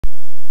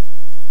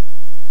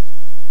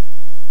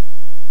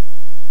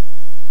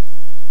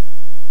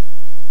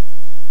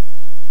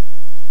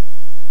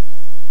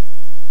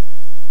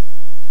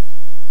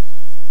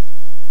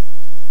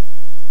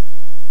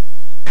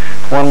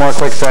One more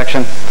quick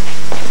section.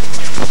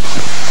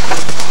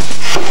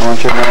 I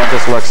want you to know what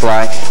this looks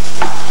like.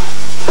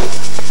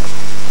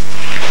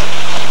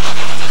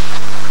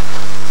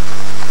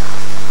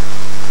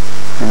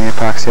 And the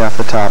epoxy off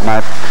the top. And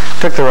I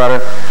took the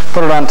rudder,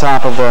 put it on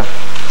top of the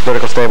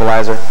vertical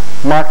stabilizer,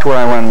 marked where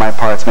I wanted my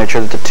parts, made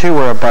sure that the two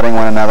were abutting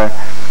one another,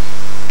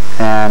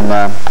 and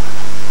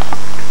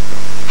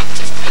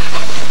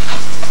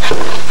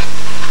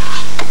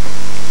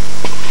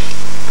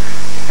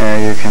there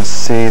you can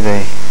see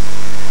the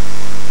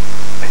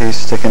piece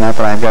sticking up,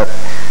 and I've got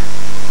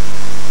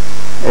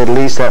at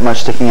least that much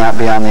sticking out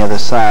beyond the other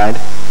side.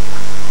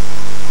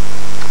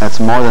 That's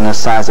more than the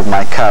size of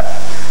my cut.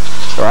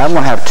 So I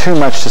won't have too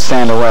much to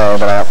sand away,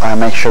 but I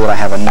make sure that I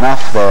have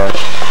enough there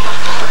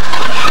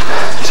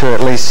to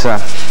at least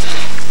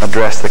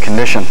address the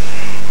condition.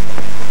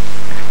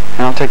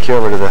 And I'll take you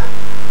over to the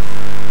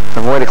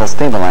vertical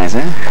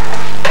stabilizer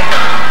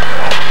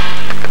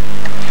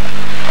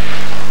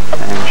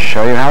and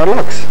show you how it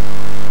looks.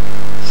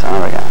 Son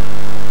of a gun.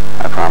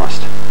 I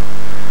promised.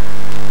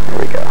 Here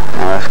we go.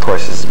 Now, of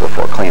course, this is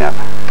before cleanup.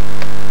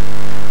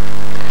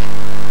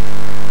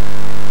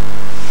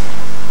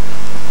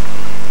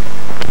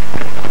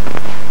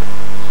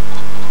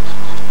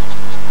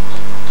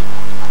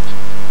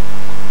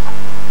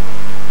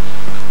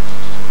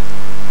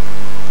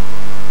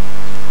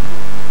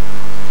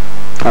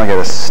 I'll get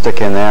a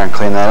stick in there and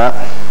clean that up.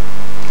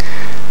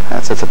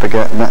 That sits up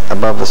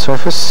above the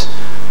surface.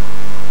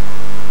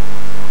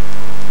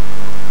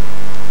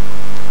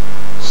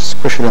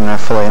 Squish it in there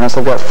fully. Notice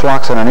I've got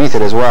flocks underneath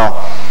it as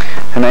well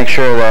to make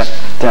sure that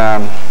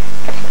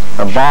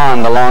the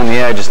bond along the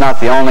edge is not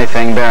the only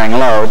thing bearing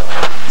load.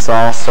 It's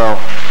also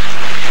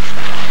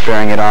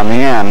bearing it on the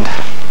end.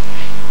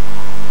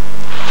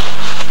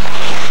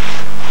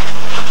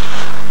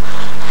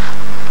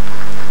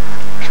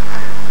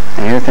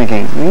 And you're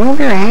thinking, move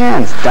your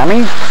hands,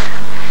 dummy.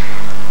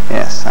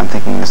 Yes, I'm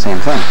thinking the same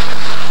thing.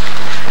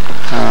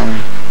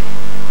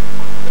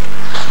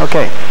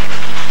 Okay.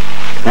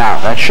 Now,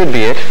 that should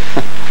be it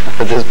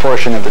for this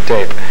portion of the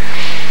tape.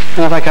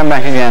 And if I come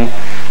back again,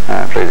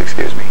 please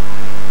excuse me.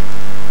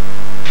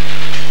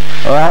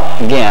 Well,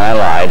 again, I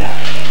lied.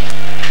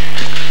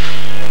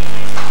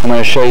 I'm going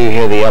to show you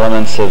here the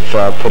elements of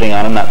putting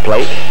on a nut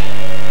plate.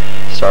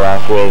 Start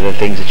off with the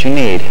things that you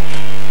need.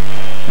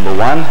 Number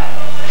one,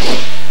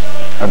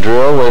 a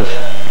drill with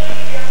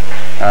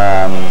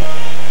a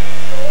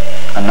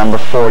number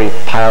 40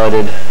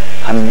 piloted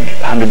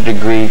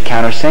 100-degree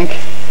countersink.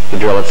 The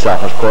drill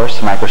itself, of course,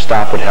 a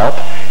microstop would help.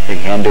 You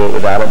can do it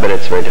without it, but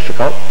it's very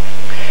difficult.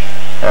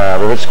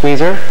 Rivet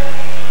squeezer,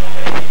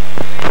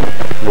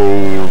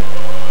 the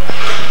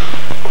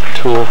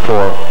tool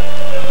for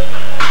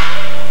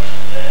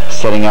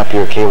setting up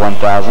your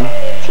K1000.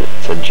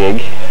 It's a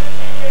jig.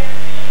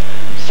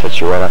 Sets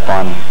you right up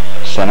on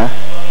center.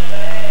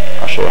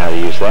 I'll show you how to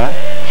use that.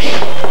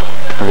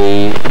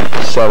 The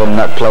 7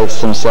 nut plates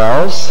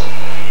themselves.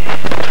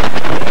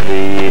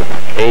 The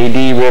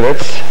AD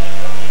rivets.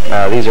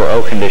 These are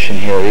O condition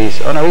here.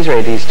 These are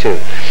ADs too.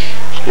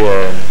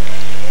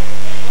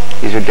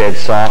 These are dead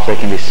soft. They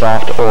can be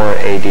soft or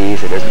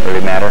ADs. It doesn't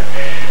really matter.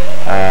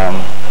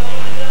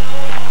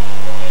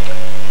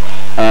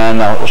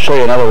 And I'll show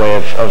you another way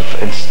of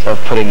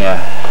putting a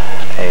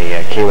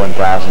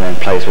K1000 in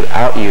place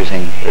without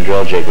using the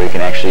drill jig, where you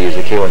can actually use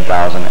the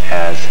K1000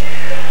 as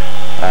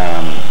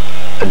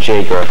a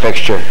jig or a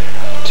fixture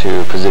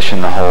to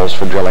position the holes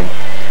for drilling.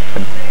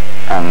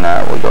 And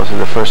we'll go through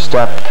the first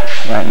step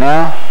right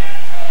now.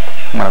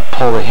 I'm going to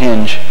pull the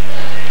hinge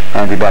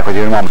and be back with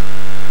you in a moment.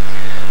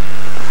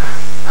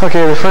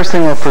 Okay, the first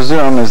thing we'll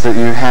presume is that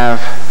you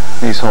have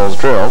these holes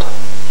drilled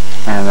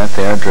and that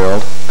they are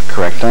drilled the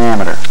correct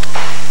diameter.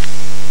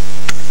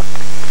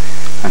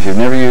 Now, if you've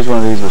never used one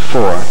of these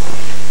before,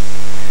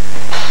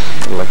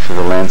 I'll look through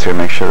the lens here and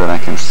make sure that I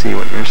can see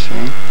what you're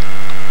seeing.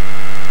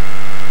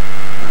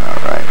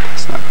 Alright,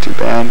 that's not too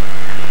bad.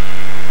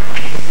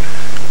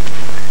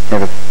 You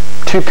have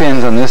 2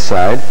 pins on this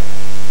side,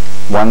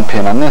 1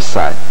 pin on this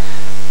side.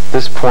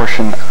 This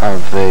portion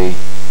of the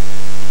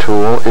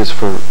tool is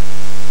for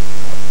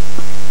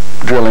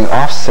drilling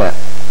offset,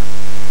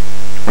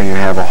 where you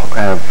have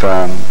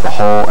the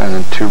hole and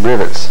then 2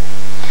 rivets.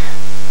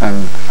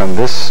 And from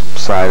this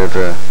side of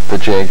the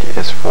jig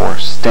is for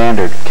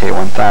standard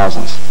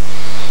K1000s.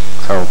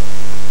 So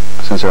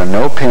since there are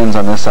no pins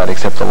on this side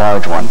except the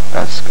large one,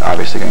 that's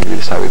obviously going to be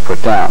the side we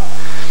put down.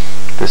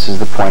 This is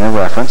the point of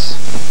reference.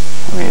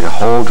 We need a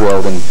hole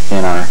drilled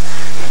in our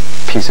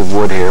piece of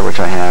wood here, which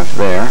I have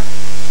there.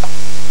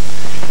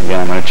 Again,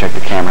 I'm going to check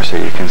the camera so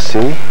you can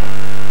see.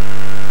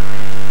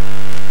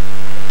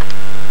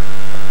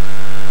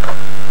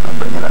 I'll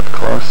bring it up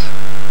close.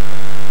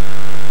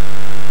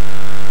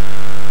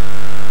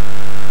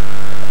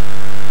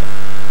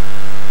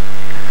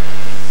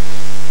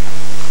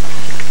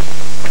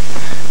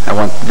 I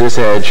want this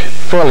edge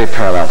fairly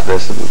parallel to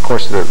this. Of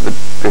course,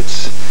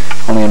 it's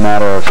only a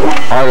matter of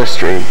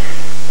artistry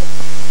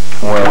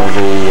where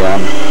the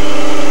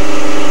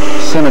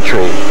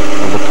symmetry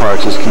of the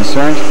parts is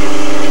concerned.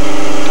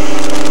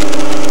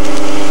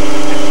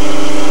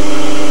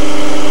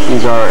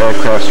 These are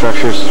aircraft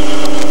structures.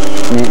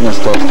 Neatness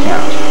does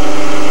count.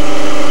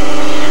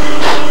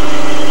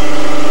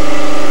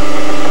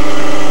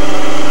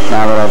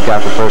 Now that I've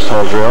got the first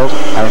hole drilled,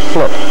 I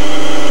flip.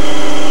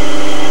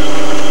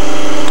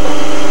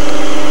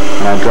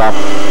 And I drop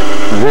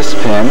this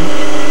pin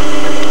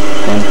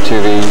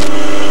into the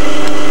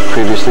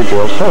previously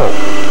drilled hole,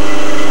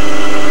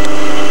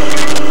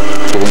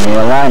 giving me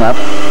a lineup.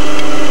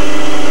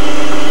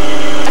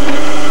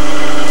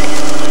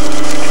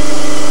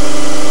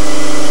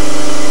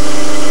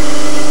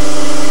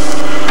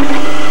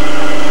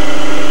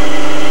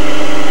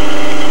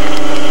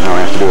 Now all I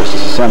have to do is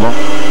disassemble.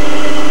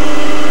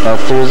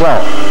 That's the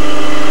result.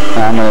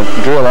 Now I'm going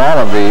to drill all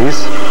of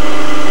these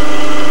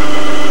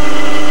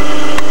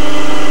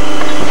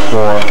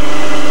before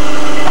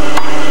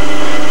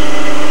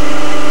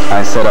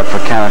I set up for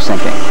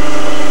countersinking.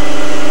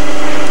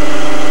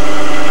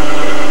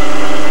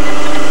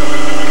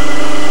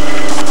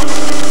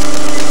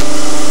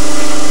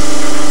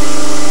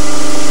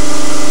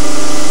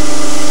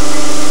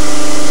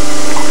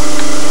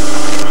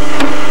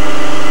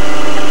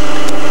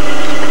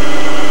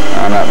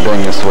 I'm not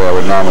doing this the way I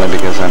would normally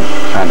because I'm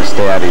trying to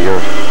stay out of your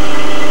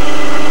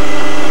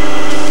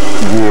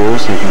view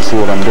so you can see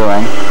what I'm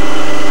doing.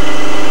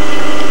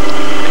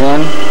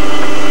 Pin,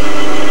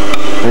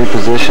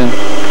 reposition,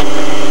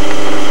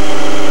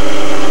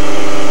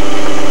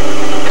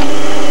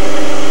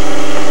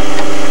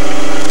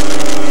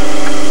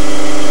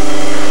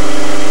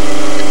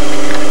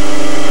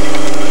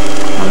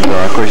 and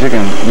of course you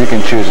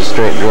can choose a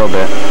straight drill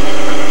bit.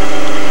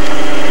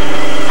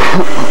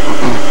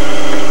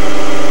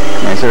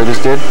 Okay, so I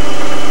just did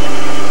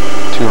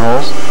 2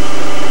 holes.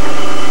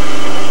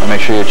 And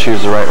make sure you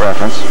choose the right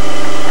reference.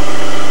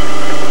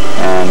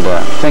 And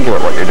think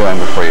about what you're doing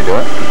before you do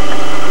it.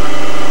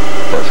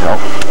 It does help.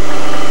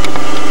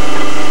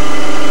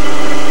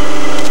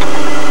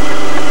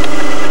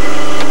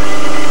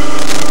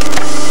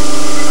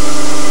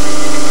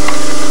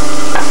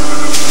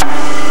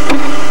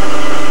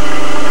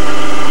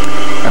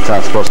 That's how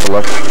it's supposed to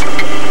look.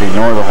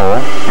 Ignore the hole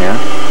here.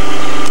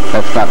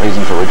 That's not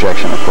reason for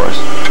rejection, of course.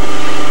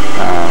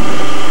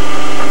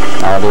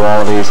 I'll do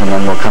all of these and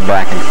then we'll come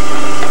back and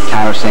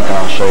countersink and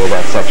I'll show you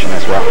that section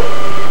as well.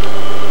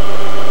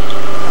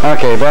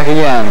 Okay, back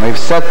again. We've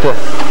set the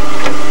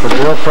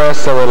drill press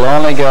so it'll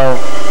only go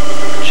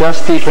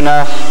just deep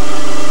enough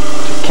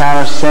to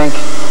countersink.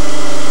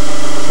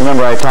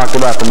 Remember I talked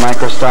about the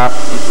microstop?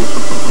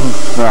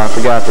 Well, I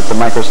forgot that the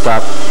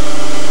microstop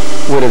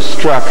would have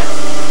struck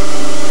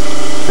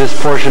this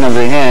portion of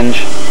the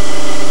hinge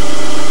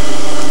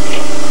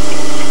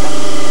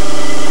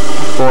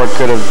before it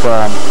could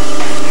have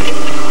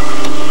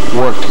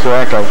worked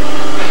correctly.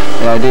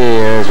 The idea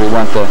here is we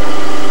want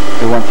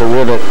the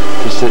rivet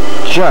to sit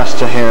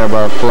just a hair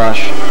above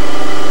flush,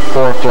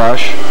 or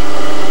flush.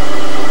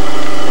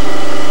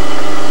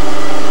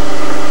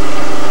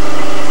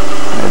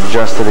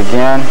 Adjust it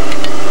again.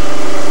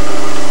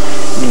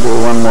 Do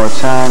it one more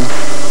time.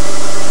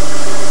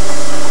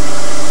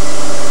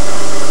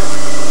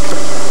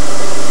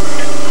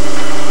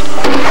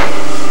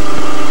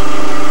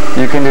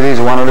 You can do these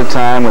one at a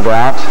time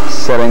without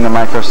setting the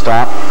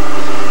microstop,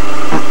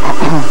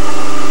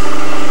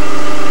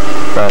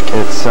 but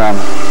it's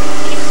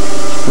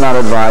not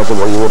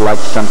advisable. You would like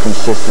some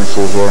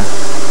consistency here.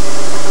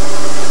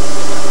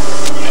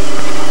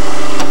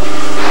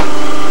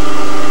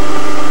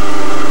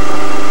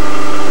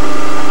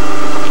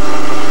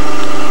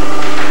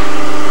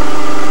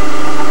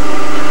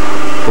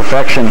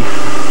 Perfection,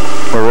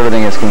 where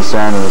riveting is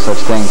concerned, and such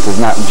things does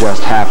not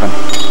just happen.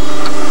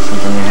 It's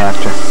something you have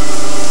to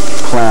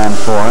plan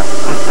for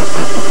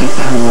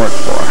and work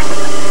for.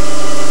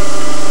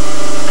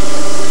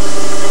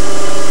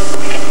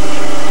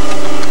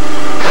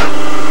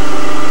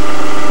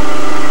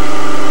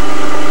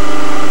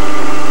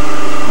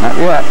 Not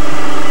yet.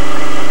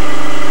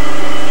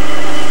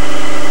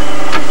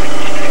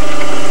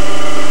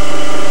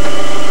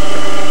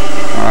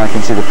 Well, I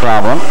can see the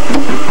problem.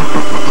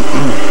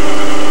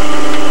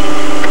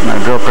 My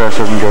drill press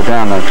doesn't go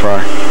down that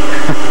far.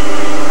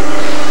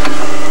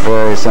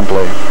 Very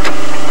simply.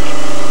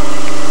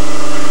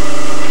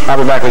 I'll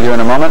be back with you in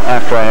a moment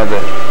after I have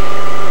the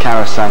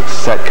countersunk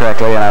set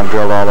correctly and I've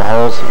drilled all the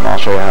holes, and I'll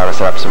show you how to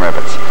set up some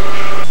rivets.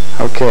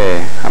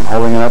 Okay, I'm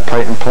holding it up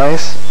tight in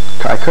place.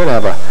 I could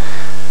have a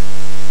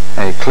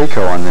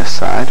cleco on this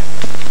side.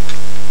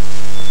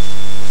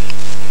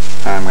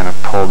 I'm going to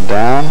pull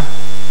down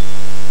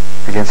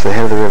against the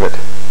head of the rivet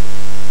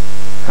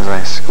as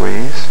I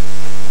squeeze.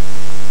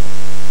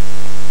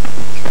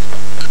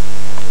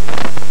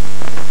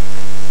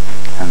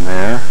 And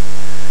there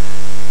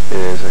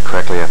is a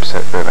correctly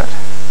upset rivet.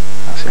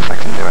 I'll see if I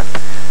can do it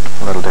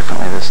a little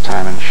differently this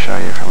time and show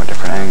you from a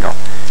different angle.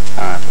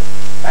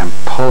 I'm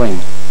pulling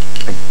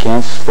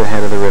against the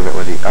head of the rivet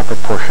with the upper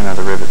portion of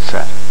the rivet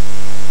set.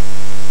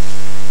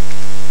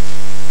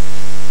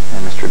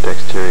 And Mr.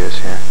 Dexterious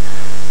here.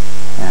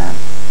 And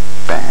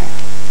bang.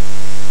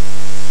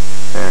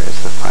 There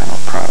is the final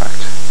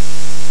product.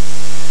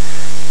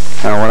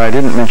 Now what What I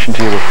didn't mention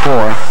to you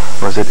before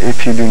was that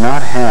if you do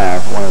not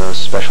have one of those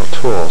special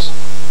tools,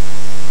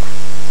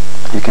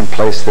 you can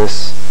place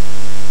this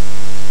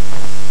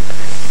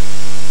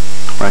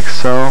like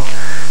so,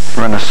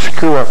 run a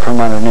screw up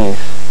from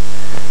underneath,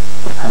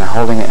 and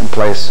holding it in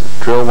place,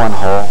 drill one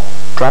hole,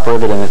 drop a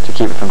rivet in it to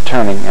keep it from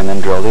turning, and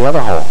then drill the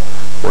other hole.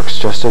 Works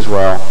just as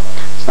well.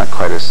 It's not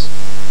quite as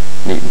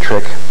neat and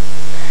trick,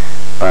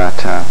 but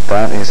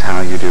that is how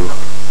you do.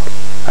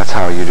 That's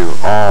how you do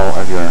all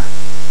of your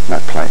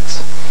nut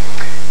plates.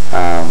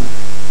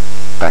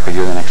 Back with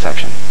you in the next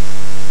section.